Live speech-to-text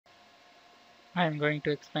I am going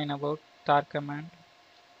to explain about tar command.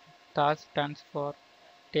 Tar stands for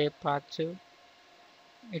tape archive.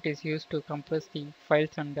 It is used to compress the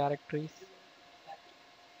files and directories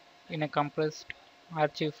in a compressed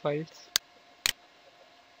archive files.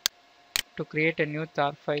 To create a new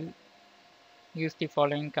tar file, use the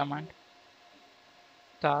following command: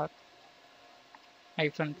 tar-cvf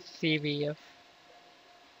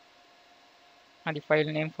and the file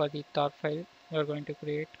name for the tar file you are going to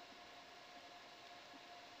create,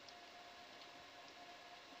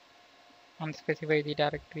 and specify the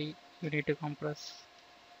directory you need to compress.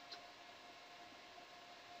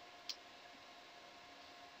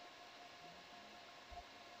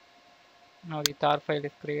 Now the tar file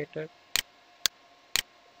is created.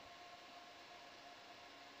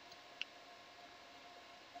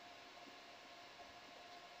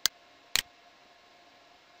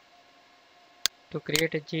 To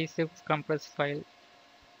create a gzip compress file,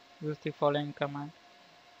 use the following command: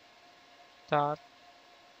 tar-cv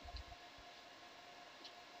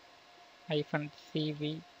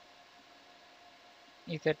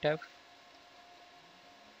zf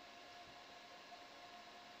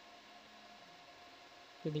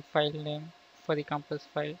to the file name for the compress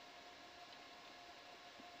file,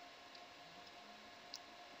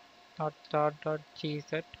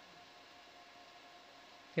 tar.gz,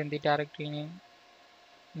 then the directory name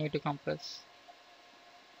need to compress.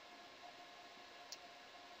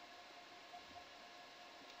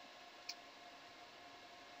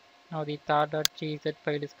 Now the tar.gz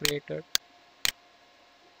file is created.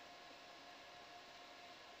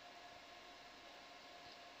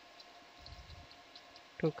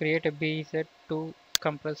 To create a bz2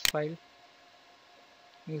 compress file,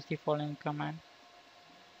 use the following command: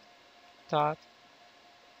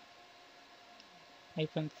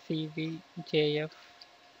 tar-cvjf,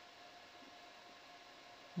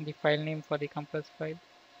 the file name for the compress file,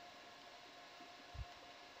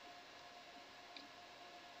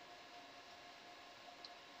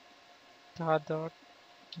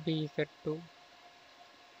 tar.bz2,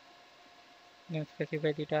 then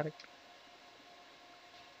specify the directory.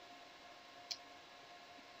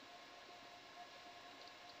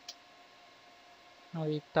 Now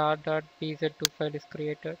the tar.bz2 file is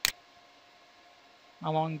created.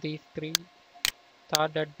 Among these three,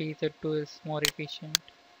 tar.bz2 is more efficient.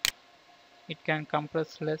 It can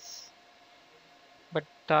compress less, but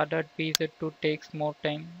tar.bz2 takes more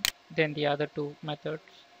time than the other two methods.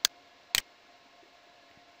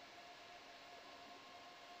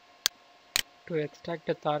 To extract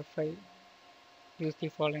a tar file, use the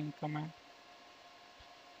following command: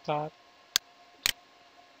 tar-xvf,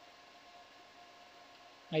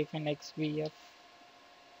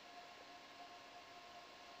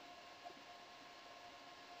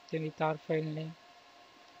 then the tar file name.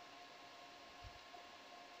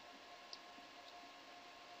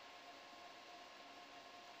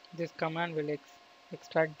 This command will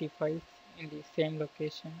extract the files in the same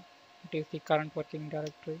location. It is the current working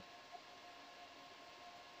directory.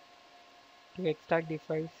 To extract the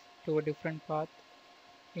files to a different path,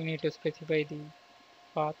 you need to specify the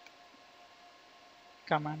path.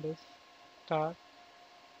 Command is tar-xvf,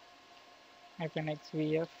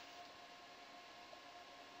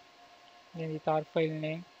 then the tar file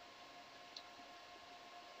name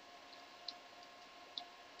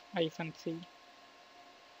 -c,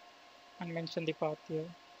 and mention the path here.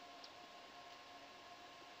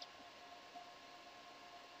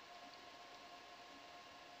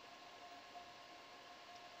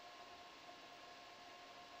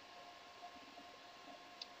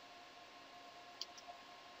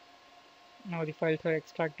 Now the files are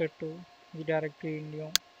extracted to the directory in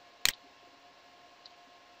new.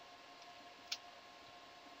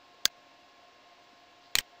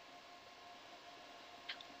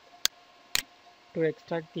 To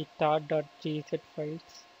extract the tar.gz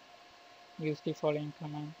files, use the following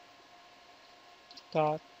command: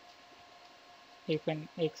 tar-xvf,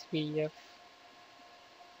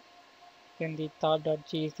 then the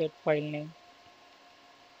tar.gz file name.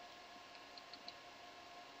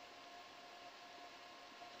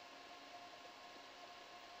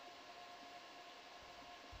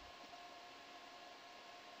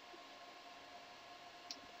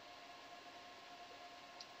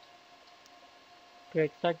 To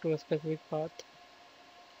extract to a specific path,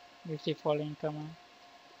 use the following command: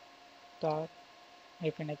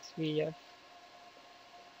 tar-xvf,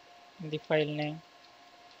 the file name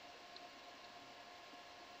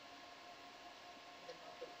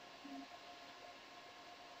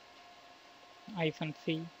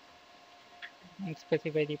 -c, and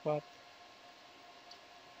specify the path.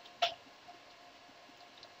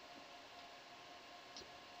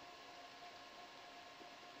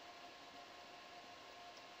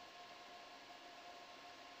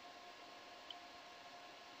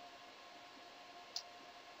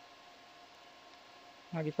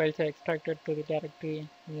 Now the files are extracted to the directory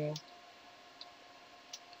here.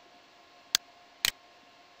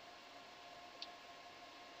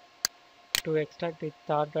 To extract the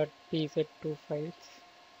tar.pz2 files,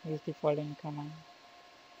 use the following command: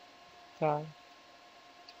 tar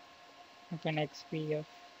xpf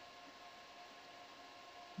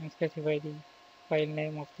and specify the file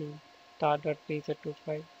name of the tar.pz2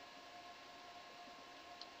 file.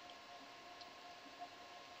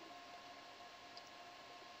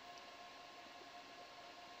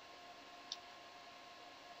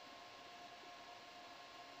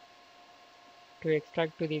 To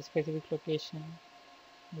extract to the specific location,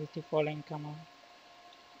 use the following command: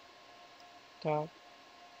 tar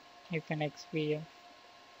xpf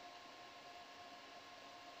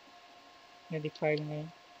and the file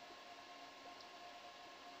name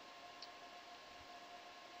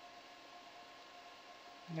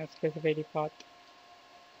and specify the path.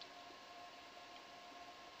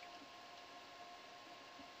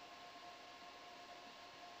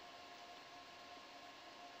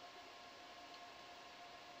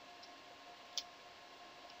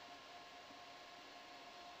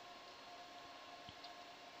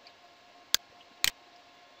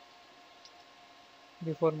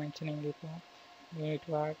 Before mentioning the path, we need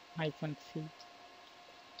to add -c.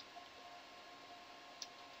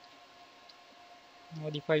 Now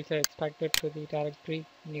the files are extracted to the directory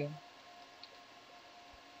new.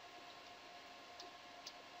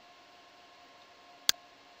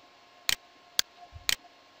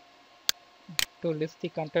 To list the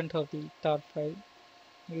content of the tar file,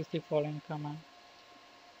 use the following command: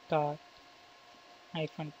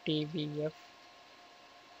 tar-tvf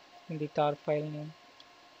in the tar file name.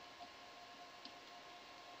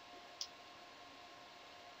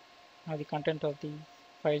 Now the content of the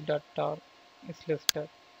file.tar is listed.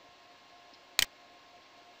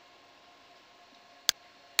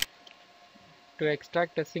 To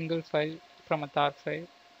extract a single file from a tar file,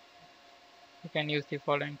 you can use the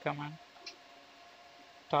following command: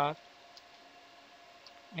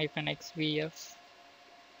 tar-xvf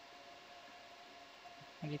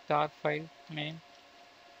and the tar file name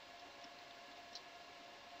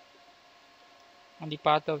and the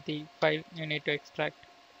path of the file you need to extract.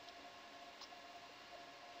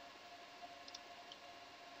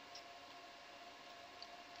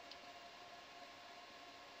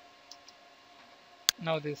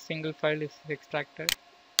 Now this single file is extracted.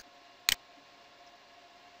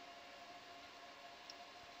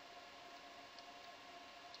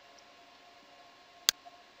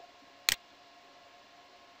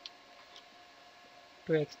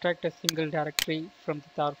 To extract a single directory from the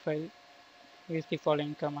tar file, use the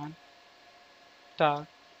following command: tar-xvf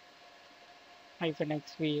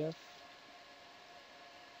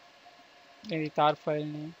in the tar file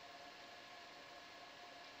name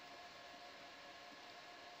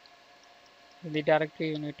in the directory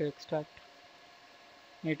you need to extract.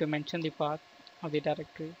 You need to mention the path of the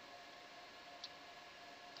directory.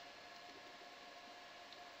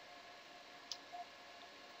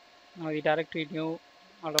 Now the directory new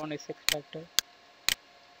alone is extracted.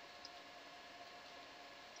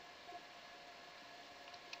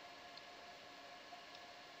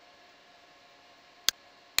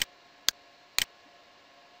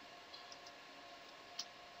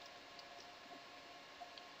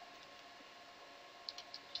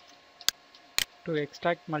 To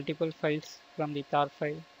extract multiple files from the tar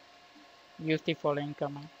file, use the following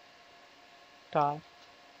command: tar-xvf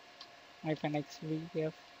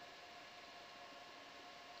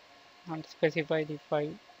and specify the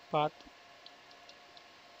file path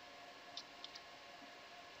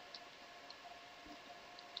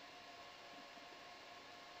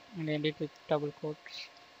and end it with double quotes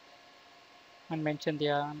and mention the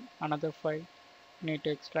another file you need to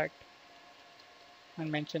extract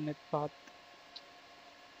and mention its path.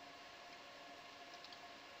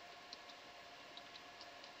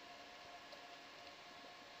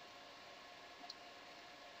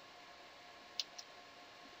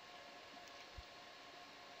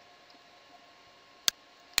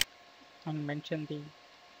 And mention the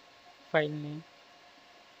file name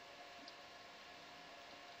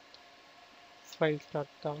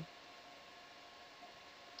files.tar.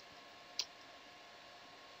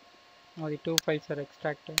 Now the two files are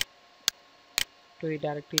extracted to the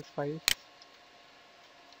directories files.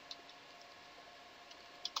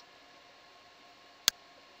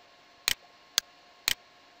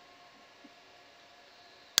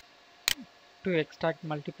 To extract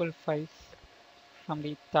multiple files from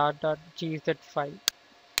the tar.gz file,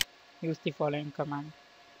 use the following command: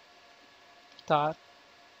 tar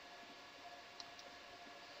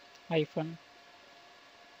hyphen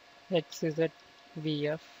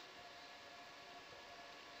xzvf,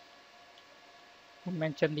 and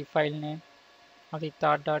mention the file name of the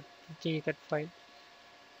tar.gz file,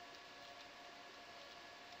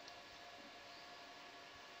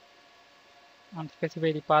 and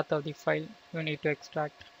specify the path of the file you need to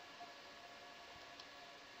extract.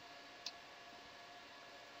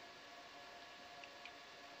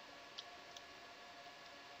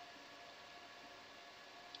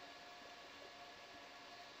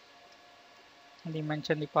 And then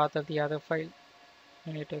mention the path of the other file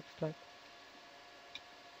you need to extract.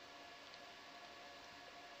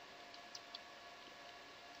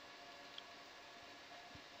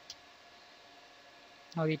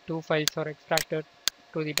 Now the two files are extracted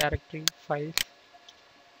to the directory files.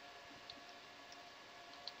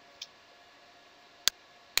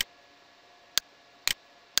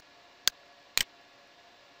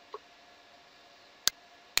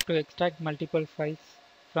 To extract multiple files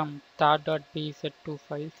from tar.bz2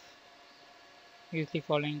 files, use the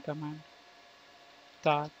following command: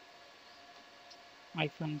 tar-j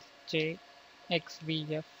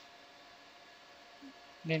xvf,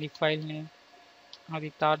 then the file name of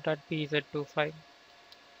the tar.bz2 file,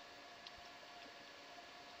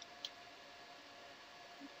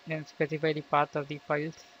 then specify the path of the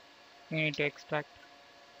files you need to extract.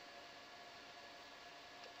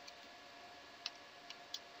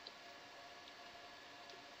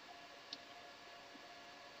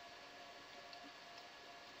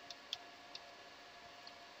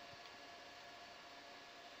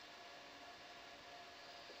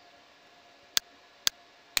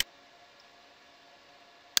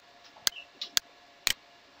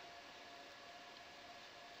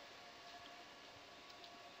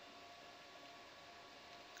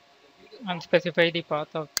 And specify the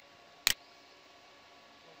path of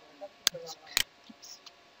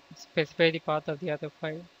the other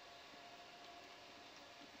file.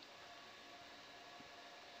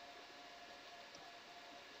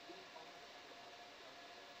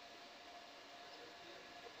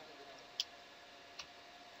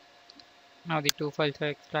 Now the two files are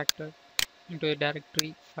extracted into a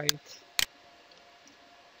directory files.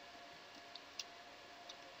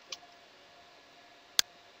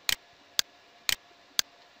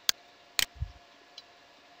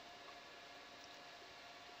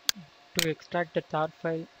 To extract the tar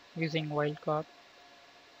file using wildcard,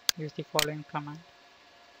 use the following command: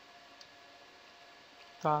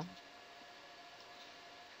 tar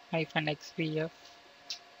 -xvf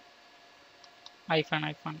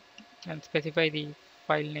 -, and specify the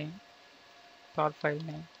file name, tar file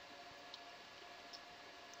name,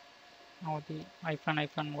 or the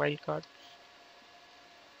 -wildcard,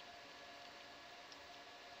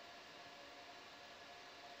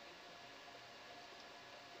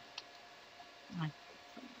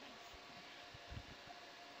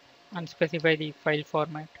 and specify the file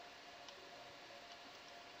format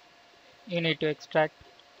you need to extract.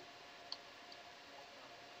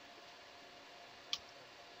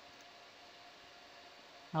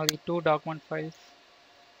 Now the two document files,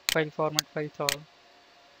 file format files are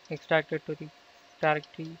extracted to the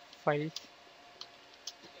directory files.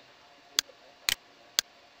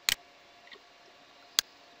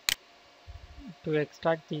 To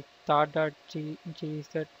extract the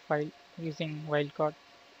tar.gz file using wildcard,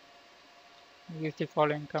 use the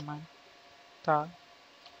following command: tar-zxvf,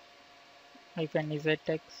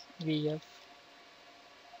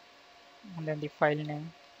 and then the file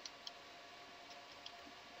name,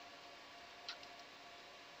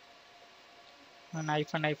 and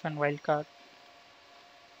 -wildcard,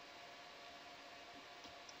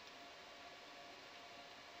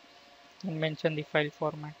 and mention the file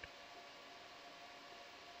format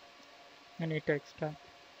you need to extract.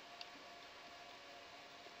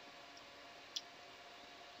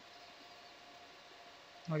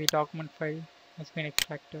 Now the document file has been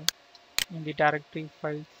extracted in the directory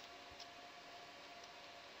files.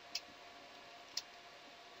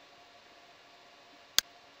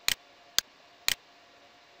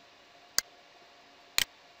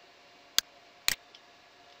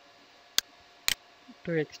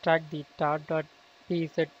 To extract the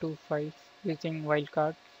tar.bz2 files using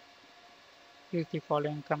wildcard, use the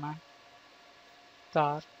following command: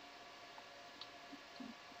 tar-jxvf,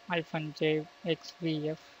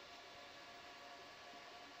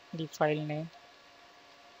 the file name,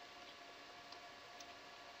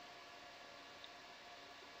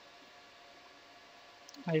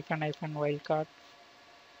 -wildcard,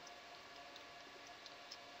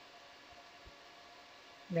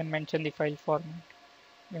 then mention the file format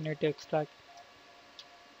you need to extract.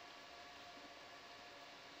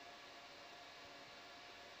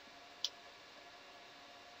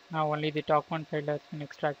 Now only the top one file has been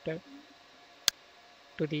extracted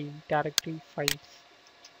to the directory files.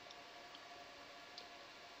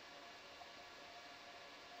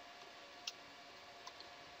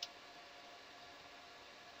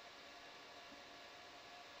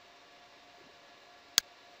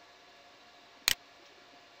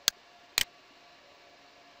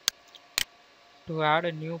 To add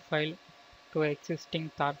a new file to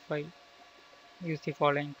existing tar file, use the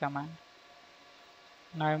following command.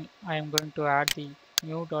 Now I am going to add the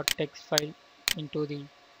new.txt file into the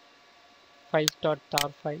files.tar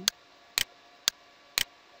file.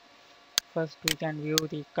 First we can view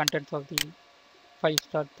the contents of the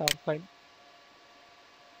files.tar file.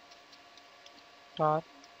 tar-tvf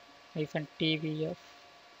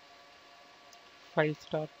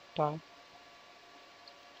files.tar.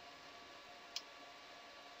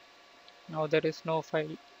 Now there is no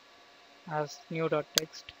file as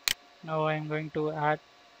new.txt. Now I am going to add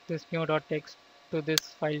this new.txt to this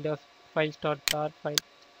files.tar file.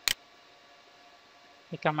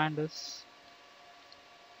 The command is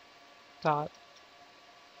tar-rvf,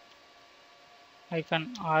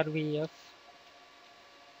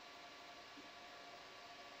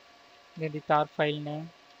 then the tar file name,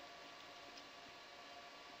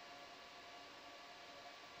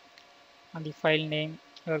 and the file name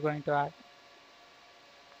you are going to add,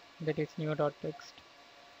 that is new.txt.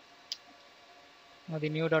 Now the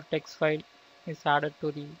new.txt file is added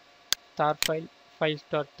to the tar file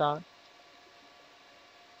files.tar.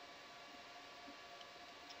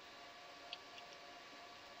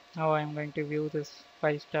 Now I am going to view this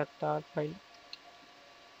files.tar file.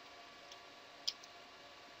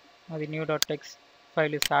 Now the new.txt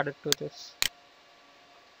file is added to this.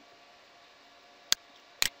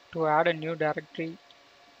 To add a new directory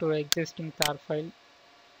to existing tar file,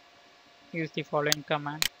 use the following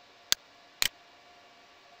command.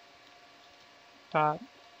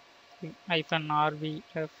 tar-rvf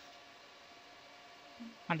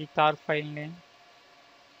and the tar file name.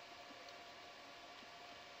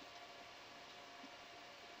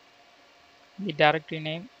 The directory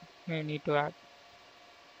name you need to add.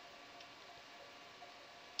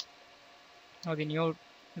 Now the new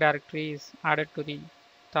directory is added to the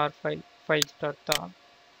tar file files.tar.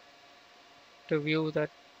 To view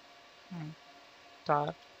that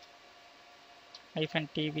tar-tvf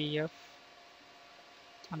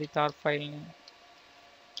and the tar file name.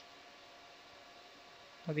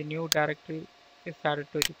 Now the new directory is added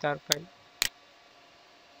to the tar file.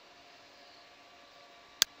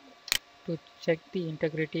 To check the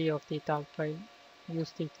integrity of the tar file,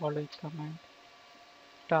 use the following command.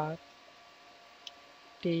 tar-tvfw,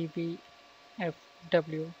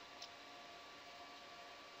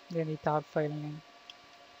 then the tar file name.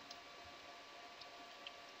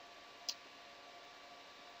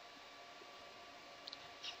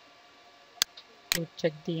 To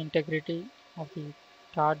check the integrity of the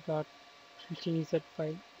tar.gz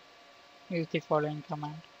file, use the following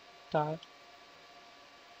command. tar-tvfw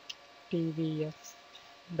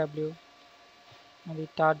and the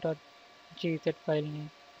tar.gz file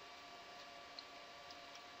name.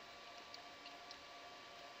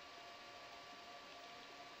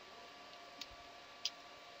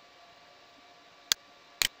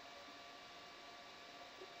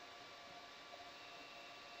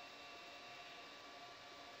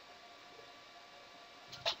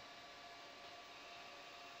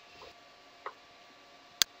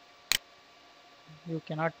 You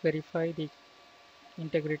cannot verify the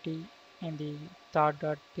integrity in the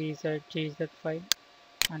tar.bzgz file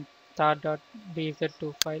and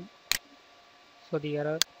tar.bz2 file, so the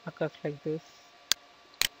error occurs like this.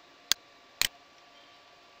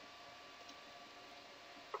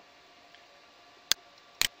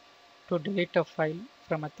 To delete a file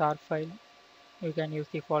from a tar file, you can use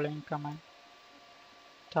the following command.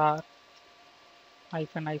 tar-delete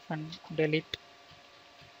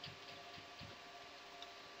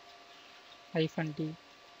 -d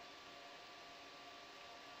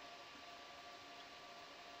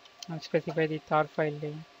and specify the tar file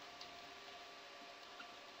name.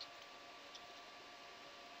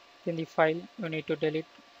 In the file, you need to delete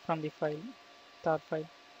from the file, tar file.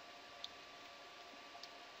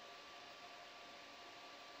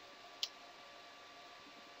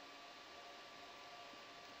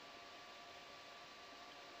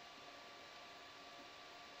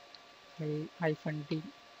 -d,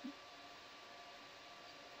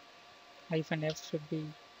 -f should be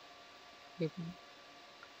given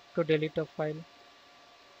to delete a file.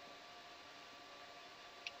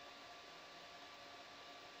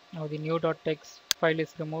 Now the new.txt file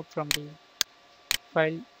is removed from the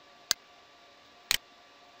file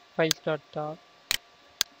files.tar.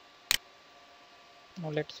 Now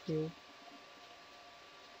let's view.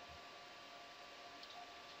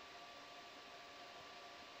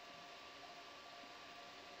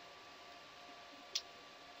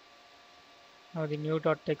 Now the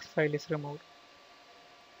new.txt file is removed.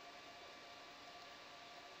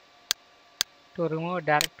 To remove a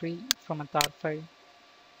directory from a tar file,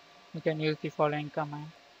 you can use the following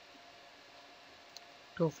command.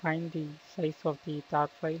 To find the size of the tar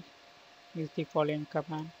file, use the following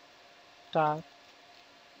command: tar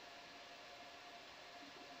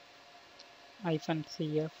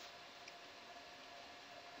 -cf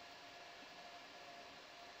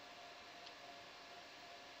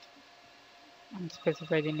and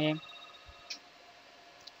specify the name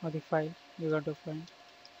of the file you want to find.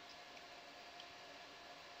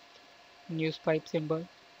 Use pipe symbol,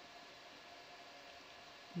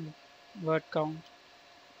 word count,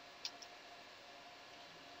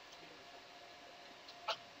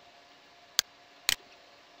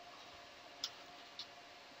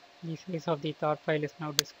 the size of the tar file is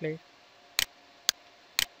now displayed.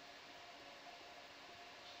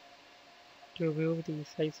 To view the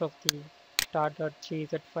size of the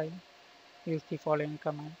tar.gz file, use the following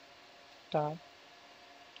command: tar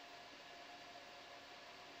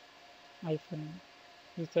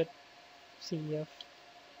 -uzcf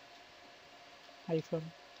hyphen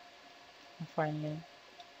file name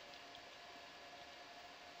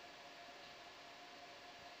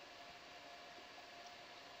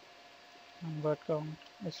and word count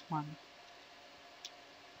is 1.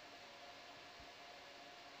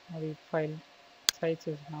 Now the file size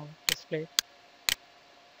is now displayed.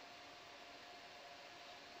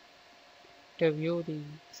 To view the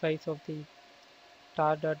size of the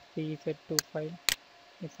tar.bz2 file,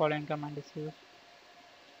 the following command is used: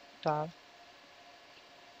 tar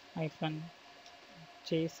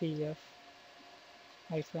 -jcf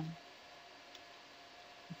hyphen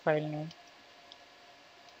file name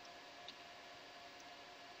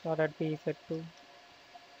tar.bz2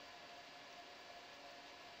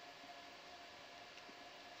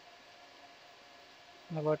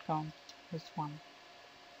 and the word count is 1.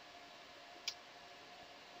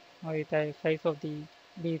 Now the size of the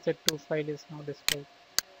bz2 file is now displayed.